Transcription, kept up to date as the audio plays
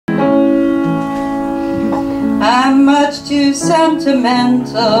I'm much too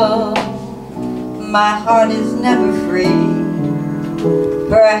sentimental. My heart is never free.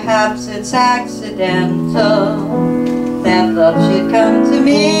 Perhaps it's accidental that love should come to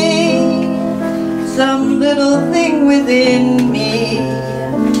me. Some little thing within me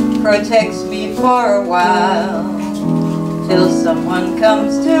protects me for a while, till someone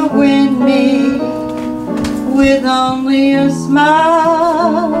comes to win me with only a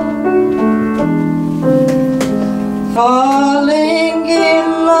smile. Falling in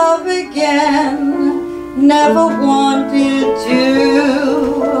love again, never wanted to.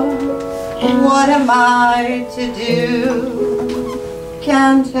 What am I to do?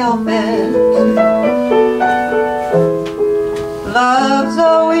 Can't help it. Love's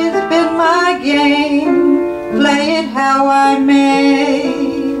always been my game, play it how I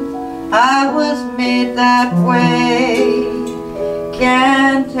may. I was made that way,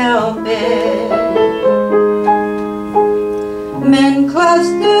 can't help it. Men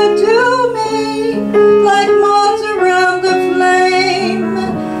cluster to me like moths around the flame,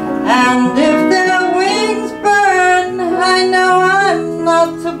 and if their wings burn, I know I'm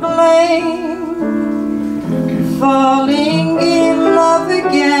not to blame. Falling in love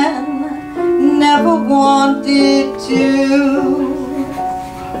again, never wanted to.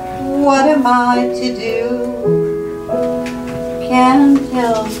 What am I to do? Can't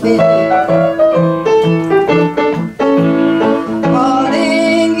help it.